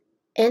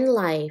In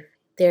life,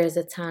 there is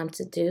a time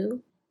to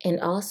do and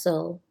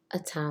also a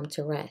time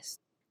to rest.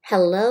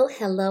 Hello,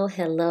 hello,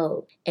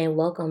 hello, and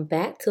welcome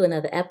back to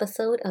another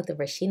episode of the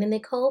Rashina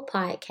Nicole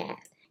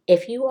podcast.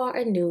 If you are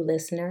a new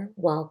listener,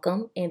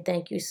 welcome and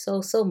thank you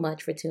so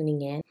much for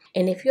tuning in.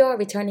 And if you are a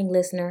returning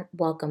listener,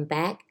 welcome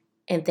back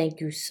and thank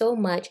you so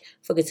much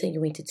for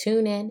continuing to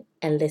tune in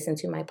and listen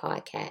to my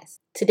podcast.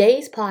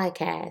 Today's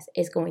podcast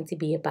is going to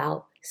be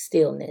about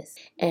stillness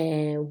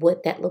and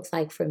what that looks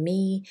like for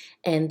me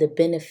and the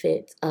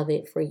benefits of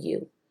it for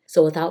you.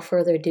 So without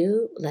further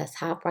ado, let's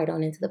hop right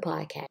on into the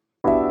podcast.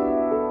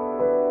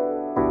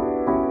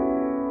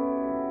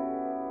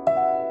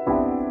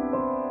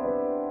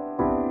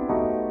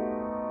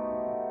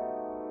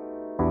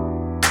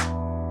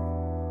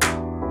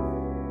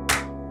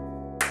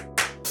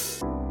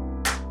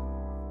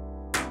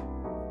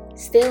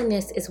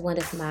 Stillness is one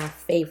of my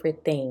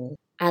favorite things.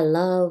 I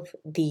love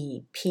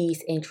the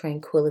peace and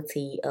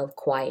tranquility of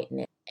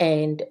quietness.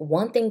 And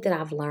one thing that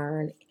I've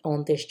learned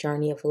on this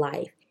journey of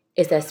life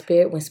is that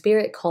when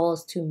spirit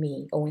calls to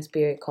me or when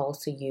spirit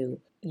calls to you,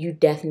 you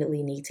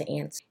definitely need to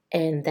answer.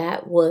 And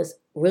that was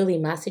really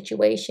my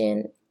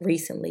situation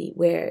recently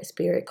where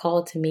spirit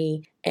called to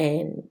me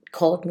and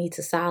called me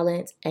to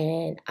silence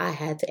and I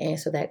had to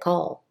answer that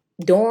call.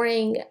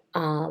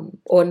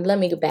 Or let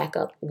me back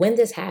up. When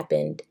this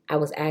happened, I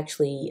was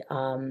actually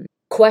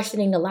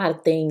questioning a lot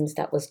of things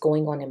that was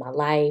going on in my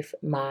life,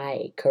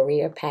 my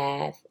career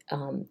path,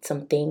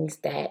 some things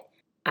that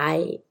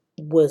I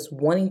was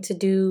wanting to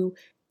do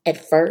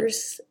at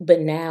first, but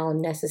now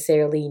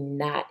necessarily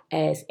not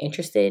as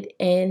interested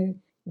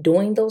in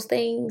doing those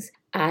things.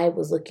 I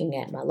was looking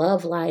at my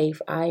love life.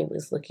 I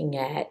was looking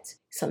at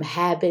some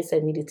habits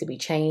that needed to be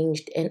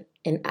changed. And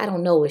I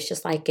don't know,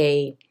 it's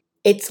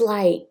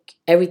like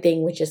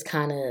everything was just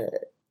kind of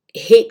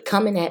hit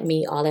coming at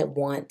me all at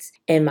once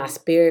and my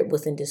spirit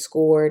was in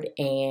discord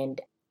and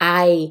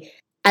I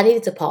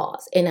needed to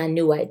pause and I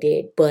knew I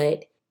did,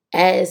 but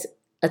as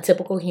a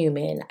typical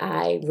human,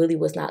 I really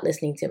was not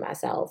listening to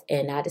myself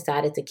and I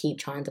decided to keep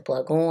trying to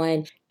plug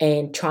on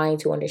and trying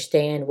to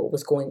understand what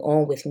was going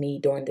on with me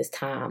during this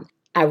time.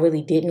 I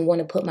really didn't want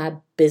to put my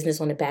business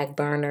on the back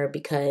burner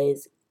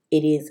because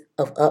it is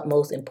of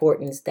utmost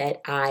importance that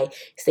I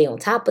stay on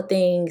top of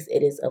things.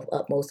 It is of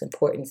utmost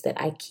importance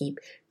that I keep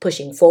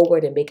pushing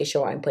forward and making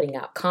sure I'm putting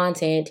out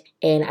content.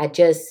 And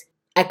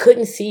I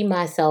couldn't see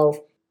myself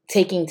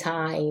taking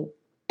time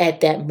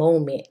at that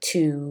moment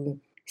to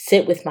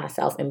sit with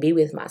myself and be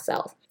with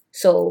myself.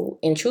 So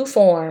in true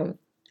form,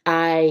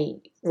 I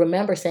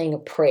remember saying a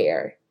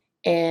prayer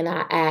and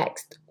I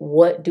asked,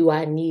 what do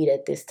I need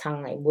at this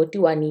time? What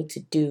do I need to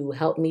do?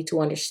 Help me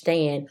to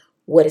understand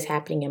what is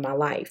happening in my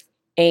life.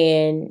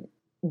 And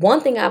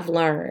one thing I've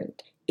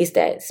learned is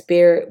that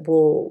spirit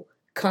will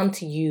come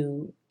to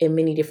you in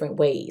many different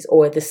ways,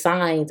 or the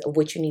signs of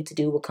what you need to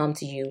do will come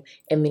to you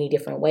in many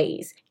different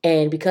ways.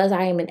 And because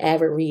I am an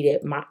avid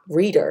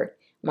reader,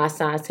 my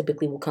signs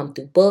typically will come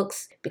through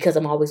books because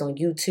I'm always on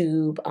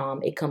YouTube.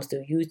 It comes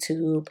through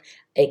YouTube.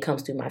 It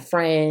comes through my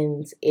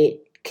friends.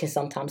 It can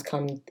sometimes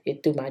come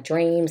through my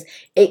dreams.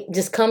 It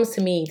just comes to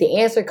me.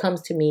 The answer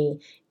comes to me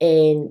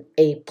in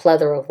a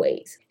plethora of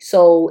ways.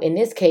 So in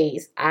this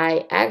case,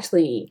 I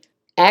actually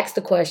asked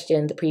the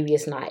question the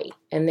previous night.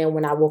 And then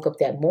when I woke up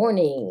that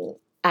morning,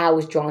 I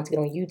was drawn to get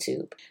on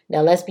YouTube.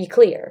 Now, let's be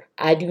clear.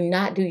 I do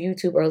not do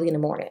YouTube early in the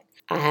morning.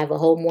 I have a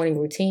whole morning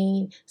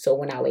routine. So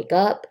when I wake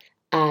up,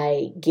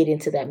 I get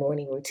into that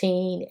morning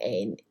routine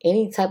and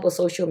any type of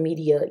social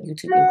media,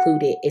 YouTube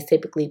included, is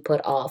typically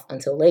put off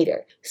until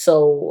later.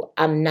 So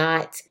I'm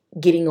not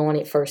getting on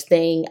it first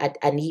thing.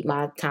 I need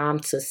my time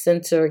to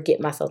center,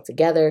 get myself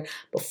together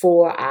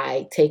before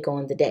I take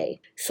on the day.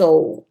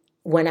 So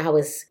when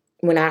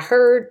I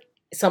heard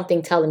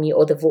something telling me,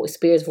 or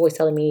spirit's voice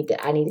telling me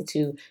that I needed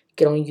to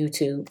get on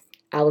YouTube,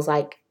 I was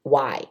like,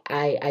 why?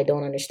 I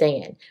don't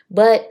understand.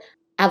 But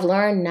I've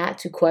learned not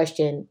to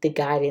question the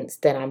guidance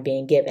that I'm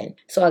being given.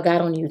 So I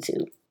got on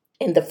YouTube.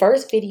 And the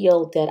first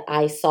video that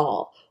I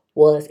saw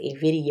was a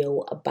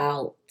video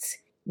about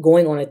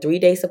going on a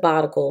 3-day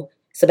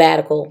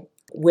sabbatical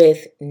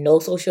with no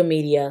social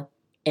media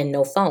and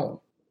no phone.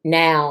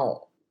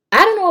 Now,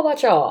 I don't know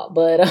about y'all,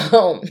 but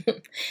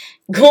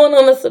going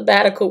on a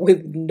sabbatical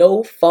with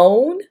no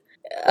phone,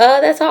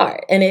 that's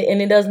hard. And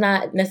it does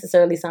not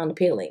necessarily sound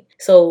appealing.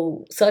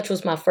 So such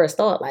was my first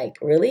thought, like,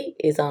 really?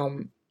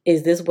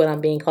 Is this what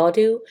I'm being called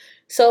to?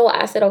 So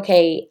I said,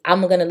 okay,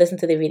 I'm going to listen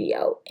to the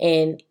video.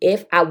 And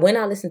when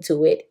I listen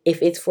to it,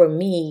 if it's for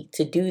me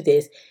to do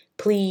this,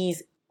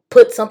 please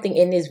put something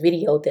in this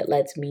video that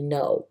lets me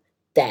know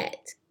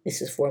that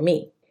this is for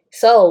me.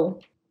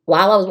 So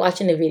while I was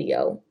watching the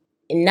video,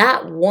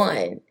 not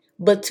one,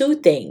 but two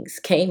things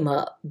came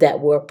up that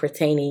were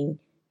pertaining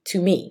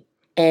to me.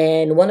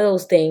 And one of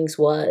those things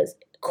was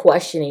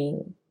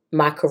questioning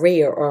my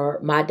career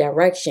or my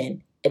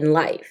direction in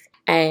life.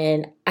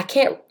 And I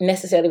can't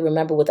necessarily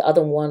remember what the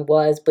other one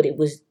was, but it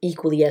was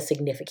equally as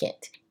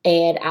significant.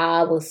 And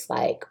I was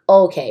like,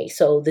 okay,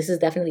 so this is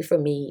definitely for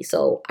me.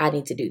 So I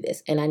need to do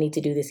this, and I need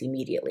to do this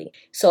immediately.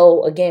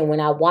 So again, when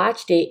I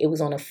watched it, it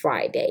was on a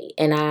Friday,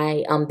 and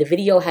the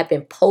video had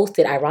been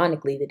posted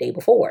ironically the day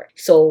before.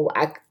 So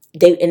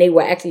they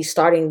were actually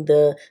starting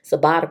the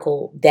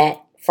sabbatical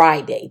that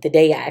Friday, the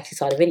day I actually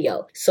saw the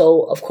video.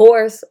 So of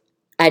course,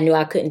 I knew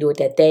I couldn't do it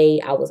that day.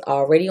 I was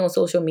already on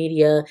social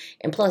media,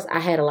 and plus I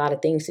had a lot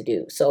of things to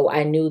do. So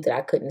I knew that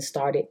I couldn't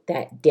start it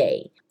that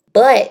day.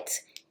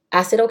 But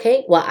I said,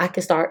 okay, well, I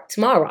can start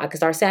tomorrow. I can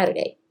start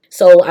Saturday.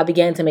 So I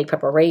began to make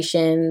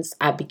preparations.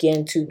 I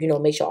began to,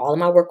 make sure all of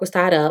my work was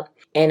tied up.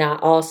 And I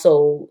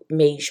also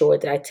made sure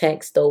that I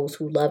text those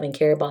who love and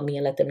care about me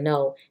and let them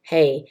know,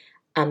 hey,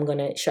 I'm going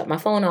to shut my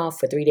phone off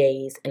for 3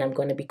 days and I'm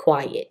going to be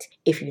quiet.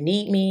 If you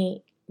need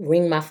me,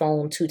 ring my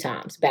phone 2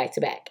 times back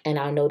to back, and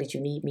I'll know that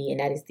you need me, and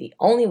that is the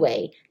only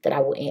way that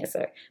I will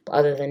answer. But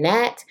other than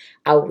that,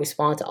 I will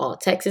respond to all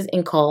texts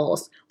and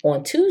calls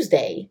on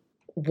Tuesday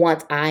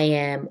once I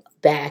am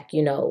back,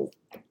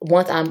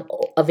 once I'm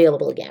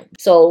available again.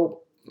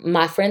 So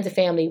my friends and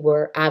family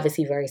were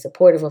obviously very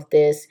supportive of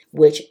this,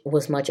 which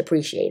was much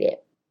appreciated.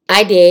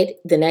 I did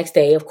the next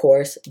day, of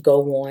course,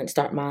 go on,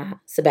 start my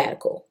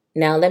sabbatical.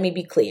 Now, let me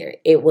be clear.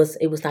 It was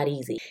not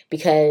easy,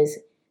 because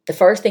the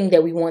first thing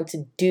that we want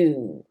to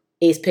do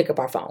is pick up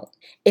our phone,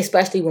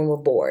 especially when we're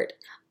bored.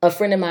 A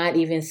friend of mine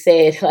even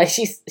said, like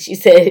she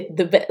said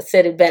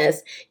said it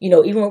best,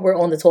 even when we're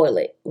on the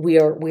toilet, we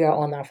are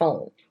on our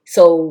phone.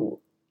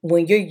 So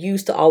when you're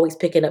used to always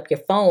picking up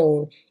your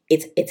phone,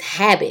 it's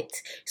habit.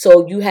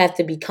 So you have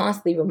to be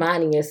constantly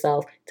reminding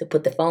yourself to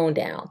put the phone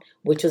down,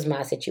 which was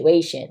my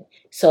situation.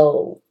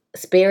 So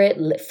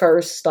Spirit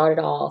first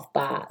started off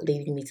by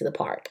leading me to the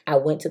park. I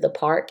went to the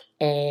park,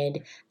 and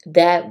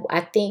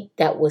I think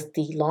that was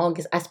the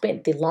longest. I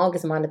spent the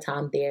longest amount of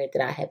time there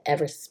that I have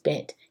ever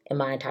spent in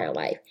my entire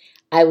life.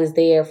 I was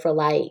there for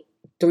like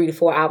 3 to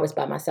 4 hours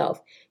by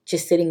myself,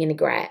 just sitting in the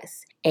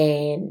grass,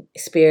 and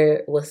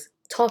Spirit was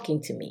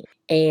talking to me.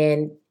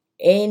 And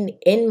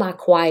in my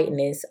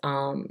quietness,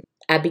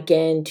 I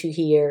began to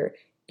hear,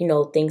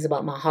 things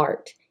about my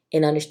heart,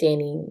 and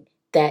understanding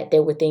that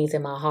there were things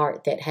in my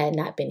heart that had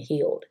not been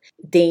healed.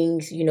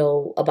 Things,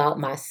 about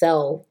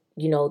myself,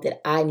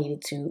 that I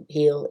needed to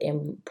heal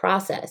and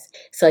process,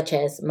 such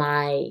as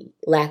my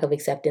lack of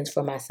acceptance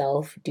for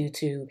myself due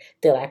to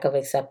the lack of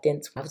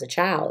acceptance when I was a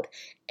child.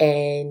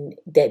 And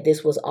that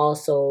this was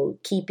also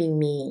keeping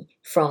me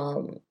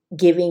from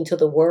giving to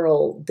the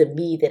world the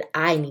me that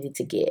I needed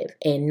to give,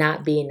 and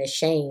not being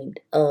ashamed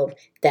of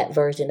that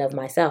version of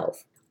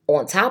myself.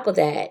 On top of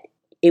that,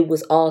 I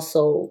was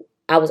also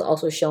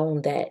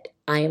shown that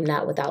I am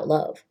not without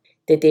love,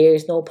 that there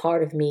is no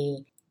part of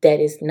me that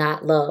is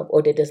not love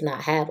or that does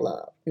not have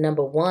love.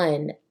 Number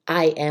one,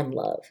 I am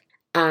love.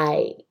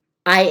 I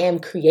I am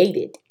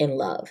created in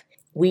love.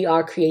 We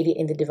are created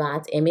in the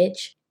divine's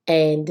image,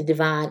 and the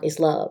divine is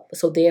love.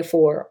 So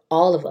therefore,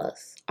 all of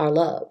us are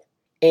love.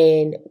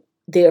 And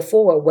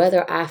therefore,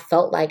 whether I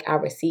felt like I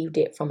received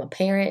it from a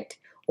parent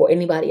or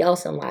anybody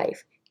else in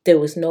life, there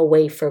was no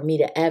way for me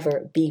to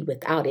ever be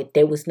without it.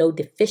 There was no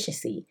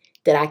deficiency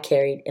that I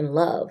carried in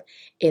love.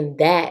 And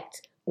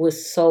that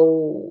was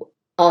so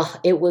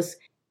it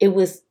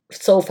was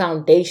so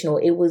foundational.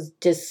 It was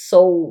just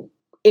so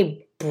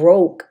it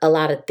broke a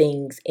lot of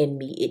things in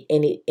me.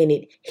 And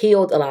it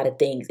healed a lot of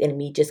things in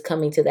me, just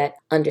coming to that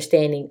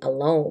understanding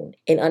alone,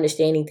 and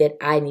understanding that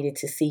I needed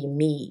to see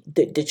me,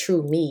 the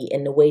true me,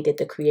 in the way that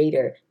the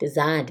creator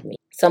designed me.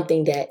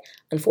 Something that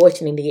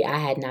unfortunately I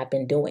had not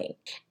been doing.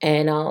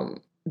 And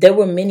there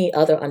were many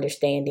other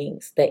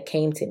understandings that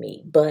came to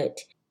me,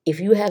 but if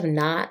you have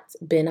not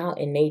been out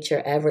in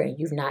nature ever and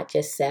you've not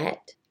just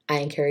sat, I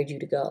encourage you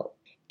to go.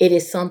 It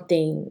is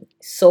something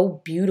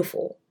so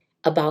beautiful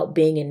about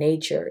being in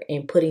nature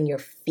and putting your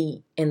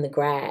feet in the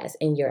grass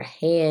and your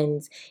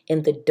hands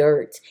in the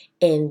dirt,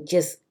 and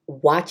just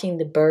watching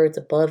the birds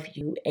above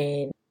you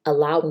and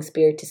allowing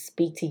spirit to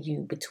speak to you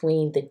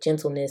between the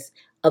gentleness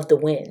of the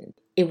wind.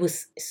 It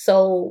was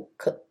so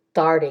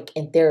cathartic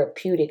and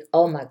therapeutic.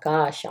 Oh my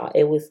gosh, y'all.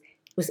 It was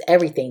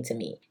everything to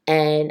me.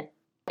 And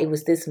it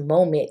was this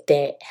moment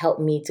that helped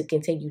me to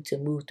continue to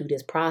move through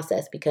this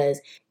process,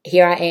 because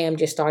here I am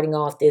just starting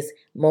off this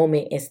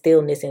moment in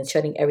stillness and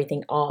shutting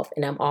everything off.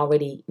 And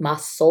my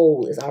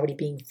soul is already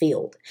being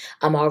filled.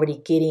 I'm already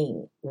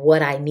getting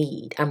what I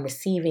need. I'm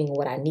receiving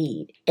what I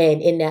need.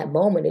 And in that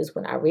moment is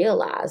when I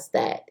realized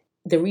that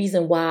the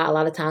reason why a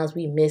lot of times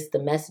we miss the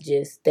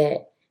messages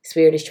that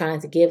Spirit is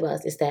trying to give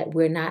us is that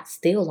we're not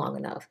still long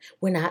enough.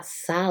 We're not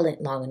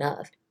silent long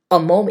enough. A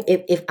moment,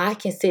 if I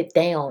can sit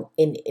down,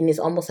 and it's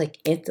almost like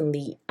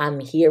instantly I'm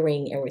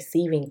hearing and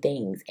receiving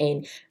things,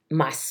 and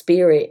my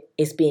spirit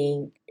is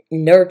being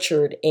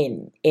nurtured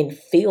and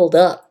filled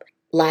up.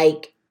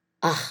 Like,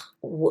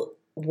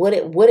 what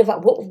have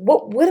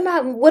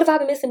I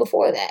been missing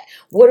before that?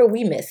 What are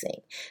we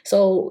missing?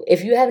 So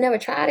if you have never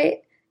tried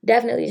it,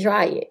 definitely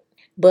try it.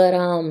 But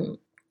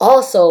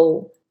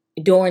also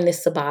during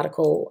this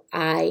sabbatical,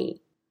 I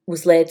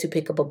was led to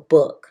pick up a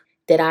book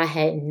that I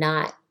had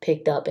not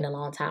picked up in a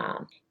long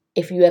time.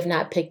 If you have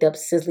not picked up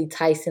Cicely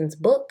Tyson's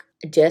book,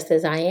 Just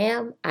As I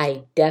Am,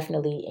 I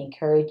definitely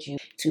encourage you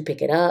to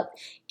pick it up.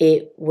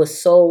 It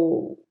was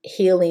so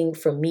healing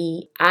for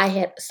me. I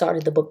had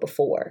started the book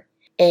before,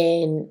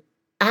 and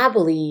I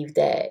believe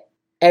that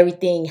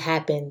everything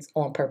happens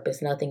on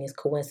purpose. Nothing is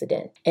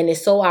coincidence. And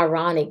it's so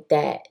ironic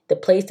that the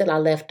place that I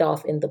left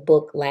off in the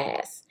book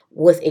last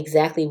was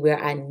exactly where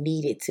I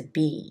needed to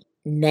be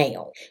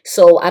now.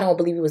 So I don't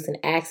believe it was an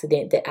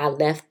accident that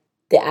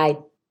I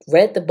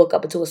read the book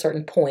up until a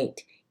certain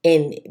point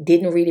and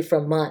didn't read it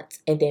for months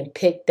and then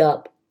picked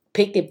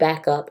it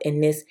back up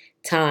in this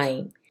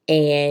time,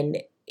 and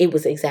it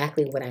was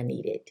exactly what I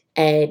needed.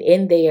 And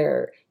in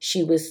there,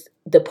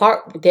 the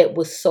part that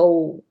was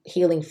so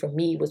healing for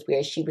me was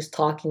where she was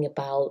talking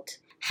about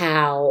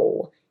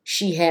how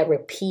she had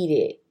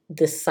repeated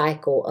the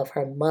cycle of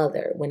her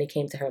mother when it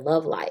came to her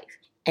love life.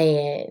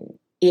 And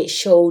it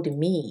showed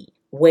me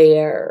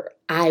where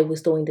I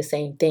was doing the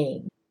same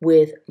thing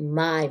with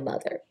my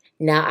mother.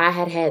 Now, I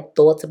had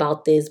thoughts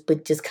about this,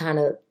 but just kind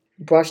of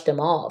brushed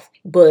them off.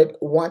 But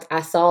once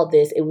I saw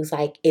this, it was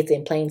like, it's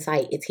in plain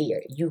sight. It's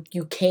here. You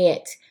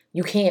can't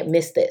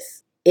miss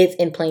this. It's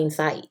in plain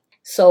sight.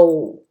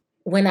 So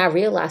when I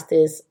realized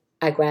this,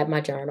 I grabbed my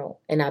journal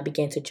and I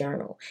began to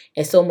journal.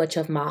 And so much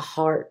of my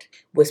heart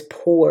was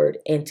poured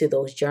into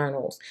those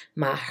journals.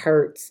 My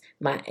hurts,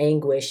 my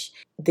anguish,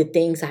 the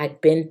things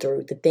I'd been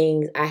through, the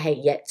things I had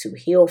yet to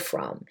heal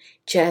from.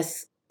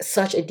 Just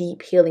such a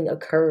deep healing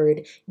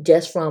occurred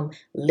just from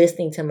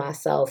listening to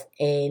myself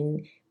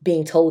and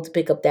being told to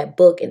pick up that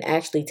book and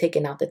actually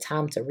taking out the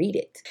time to read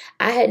it.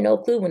 I had no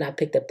clue when I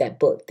picked up that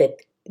book that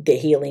the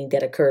healing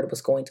that occurred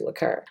was going to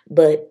occur.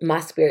 But my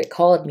spirit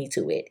called me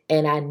to it,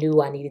 and I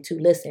knew I needed to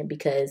listen,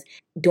 because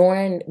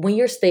when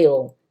you're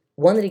still,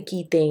 one of the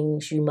key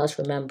things you must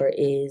remember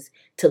is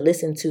to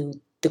listen to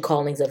the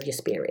callings of your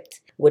spirit.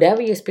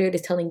 Whatever your spirit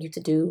is telling you to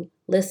do,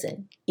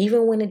 listen.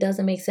 Even when it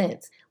doesn't make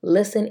sense,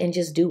 listen and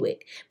just do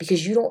it,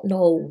 because you don't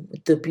know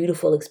the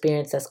beautiful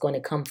experience that's going to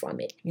come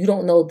from it. You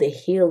don't know the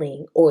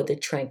healing or the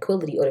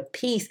tranquility or the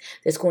peace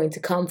that's going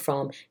to come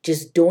from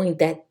just doing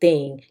that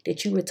thing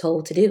that you were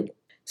told to do.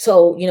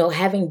 So,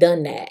 having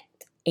done that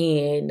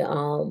and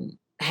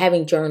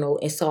having journaled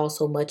and saw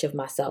so much of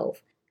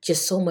myself,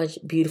 just so much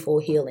beautiful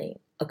healing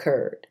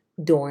occurred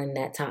during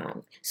that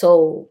time.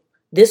 So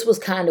this was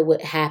kind of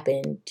what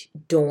happened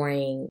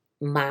during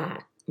my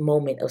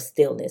moment of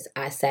stillness.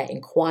 I sat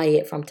in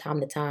quiet from time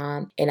to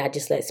time, and I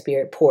just let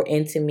spirit pour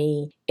into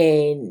me.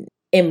 And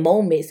in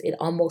moments, it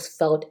almost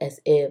felt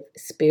as if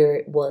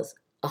spirit was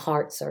a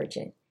heart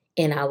surgeon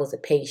and I was a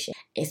patient,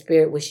 and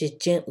spirit was just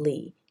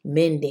gently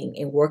mending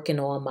and working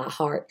on my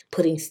heart,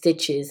 putting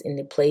stitches in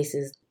the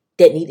places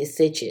that needed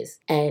stitches,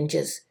 and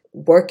just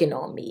working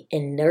on me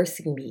and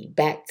nursing me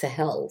back to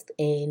health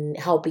and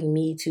helping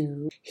me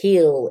to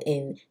heal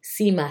and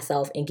see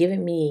myself and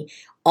giving me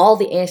all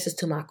the answers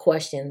to my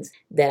questions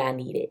that I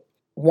needed.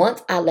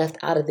 Once I left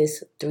out of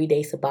this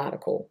 3-day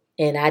sabbatical,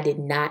 and I did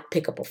not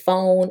pick up a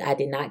phone, I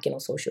did not get on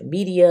social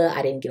media,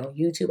 I didn't get on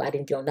YouTube, I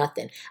didn't get on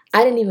nothing.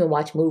 I didn't even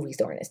watch movies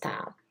during this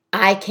time.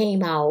 I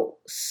came out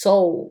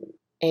so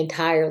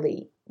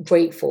entirely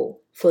grateful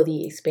for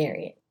the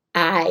experience.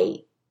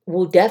 I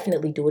will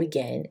definitely do it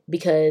again,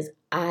 because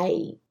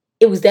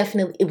it was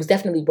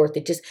definitely worth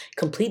it. Just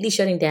completely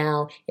shutting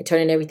down and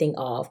turning everything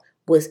off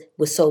was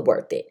so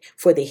worth it.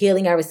 For the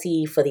healing I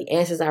received, for the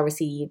answers I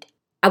received,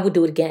 I would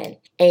do it again.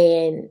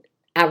 And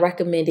I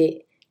recommend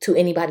it to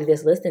anybody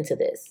that's listening to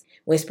this.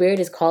 When spirit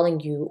is calling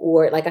you,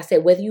 or like I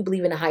said, whether you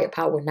believe in a higher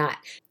power or not,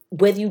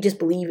 whether you just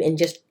believe in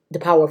just the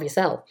power of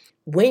yourself,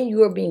 when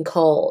you're being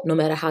called, no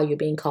matter how you're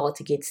being called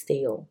to get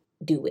still,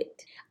 do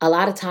it. A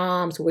lot of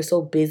times we're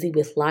so busy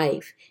with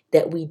life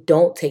that we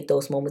don't take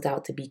those moments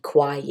out to be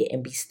quiet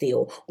and be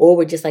still. Or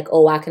we're just like,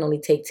 oh, I can only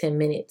take 10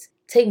 minutes.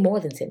 Take more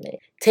than 10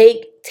 minutes.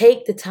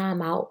 Take the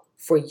time out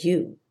for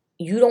you.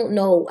 You don't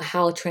know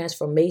how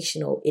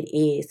transformational it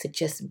is to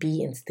just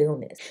be in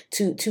stillness,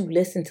 to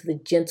listen to the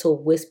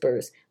gentle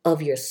whispers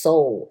of your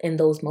soul in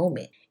those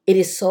moments. It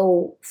is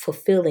so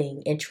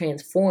fulfilling and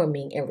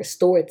transforming and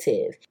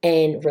restorative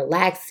and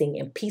relaxing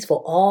and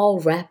peaceful, all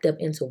wrapped up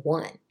into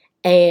one.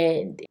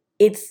 And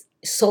it's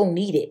so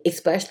needed,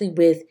 especially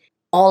with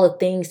all the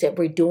things that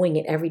we're doing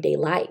in everyday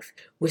life.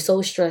 We're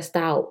so stressed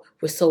out.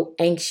 We're so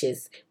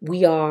anxious.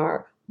 We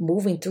are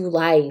moving through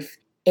life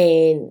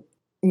and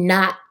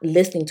not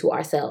listening to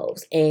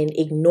ourselves and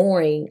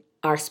ignoring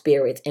our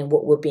spirits and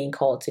what we're being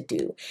called to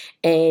do.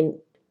 And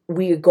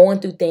we're going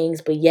through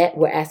things, but yet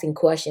we're asking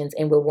questions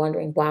and we're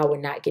wondering why we're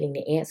not getting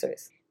the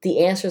answers.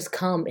 The answers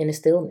come in the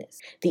stillness.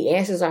 The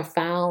answers are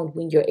found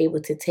when you're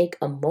able to take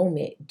a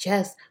moment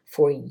just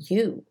for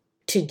you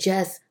to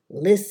just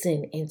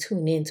listen and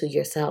tune into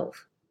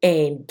yourself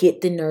and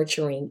get the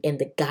nurturing and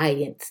the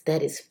guidance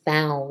that is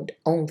found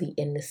only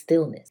in the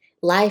stillness.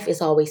 Life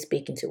is always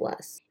speaking to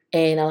us.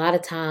 And a lot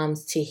of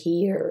times, to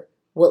hear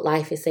what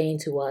life is saying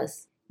to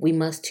us We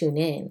must tune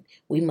in.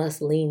 We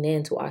must lean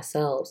into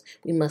ourselves.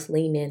 We must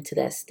lean into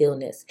that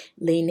stillness,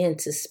 lean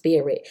into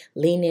spirit,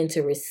 lean in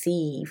to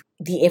receive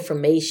the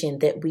information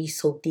that we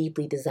so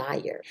deeply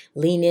desire,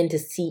 lean in to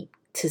seek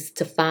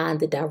to find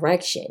the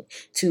direction,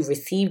 to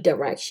receive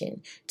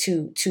direction,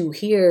 to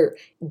hear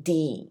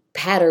the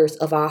patterns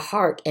of our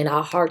heart and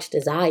our heart's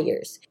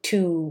desires,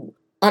 to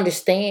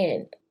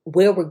understand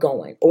where we're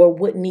going or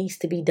what needs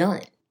to be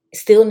done.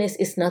 Stillness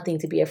is nothing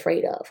to be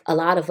afraid of. A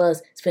lot of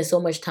us spend so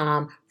much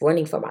time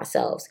running from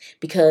ourselves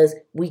because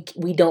we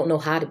don't know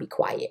how to be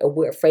quiet, or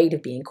we're afraid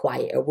of being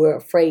quiet, or we're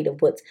afraid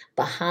of what's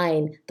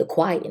behind the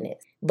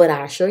quietness. But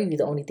I assure you,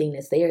 the only thing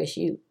that's there is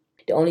you.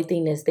 The only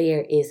thing that's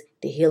there is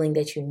the healing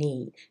that you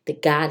need, the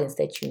guidance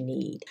that you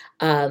need,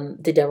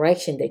 the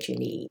direction that you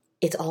need.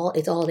 It's all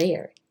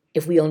there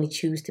if we only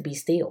choose to be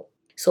still.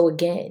 So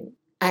again,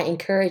 I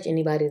encourage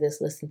anybody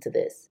that's listening to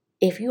this.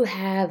 If you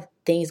have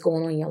things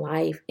going on in your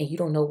life and you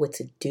don't know what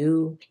to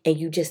do and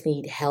you just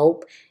need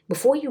help,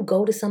 before you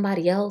go to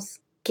somebody else,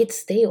 get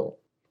still.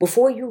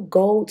 Before you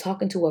go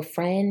talking to a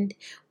friend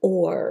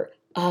or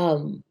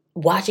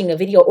watching a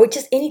video or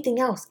just anything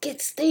else,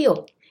 get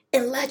still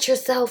and let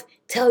yourself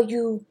tell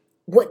you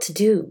what to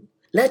do.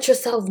 Let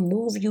yourself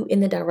move you in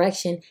the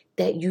direction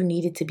that you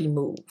needed to be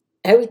moved.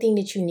 Everything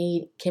that you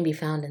need can be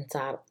found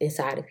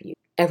inside of you.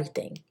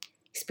 Everything.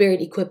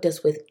 Spirit equipped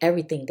us with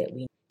everything that we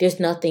need. There's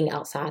nothing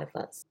outside of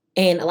us.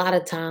 And a lot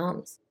of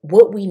times,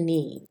 what we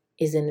need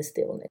is in the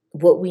stillness.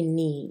 What we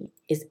need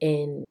is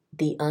in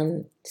the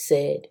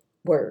unsaid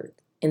word,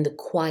 in the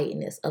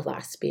quietness of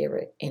our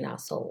spirit and our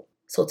soul.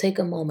 So take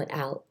a moment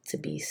out to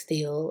be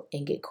still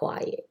and get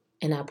quiet.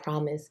 And I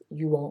promise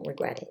you won't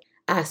regret it.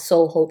 I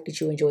so hope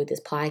that you enjoyed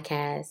this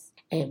podcast.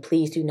 And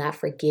please do not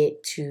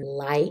forget to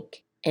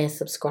like and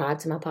subscribe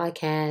to my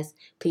podcast.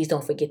 Please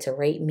don't forget to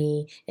rate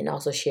me and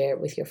also share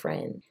it with your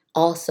friends.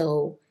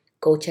 Also,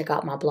 go check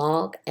out my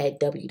blog at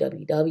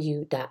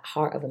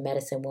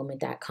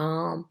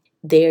www.heartofamedicinewoman.com.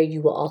 There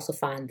you will also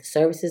find the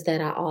services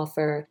that I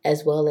offer,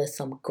 as well as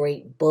some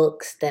great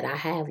books that I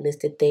have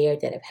listed there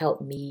that have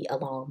helped me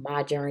along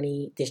my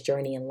journey, this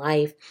journey in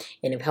life,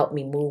 and have helped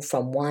me move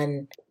from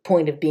one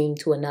point of being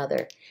to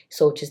another.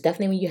 So just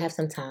definitely when you have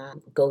some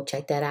time, go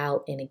check that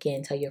out. And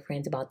again, tell your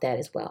friends about that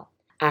as well.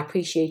 I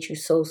appreciate you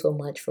so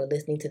much for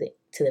listening to the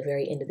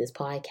very end of this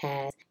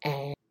podcast.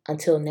 And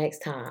until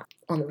next time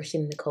on the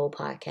Rashida Nicole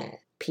podcast,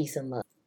 peace and love.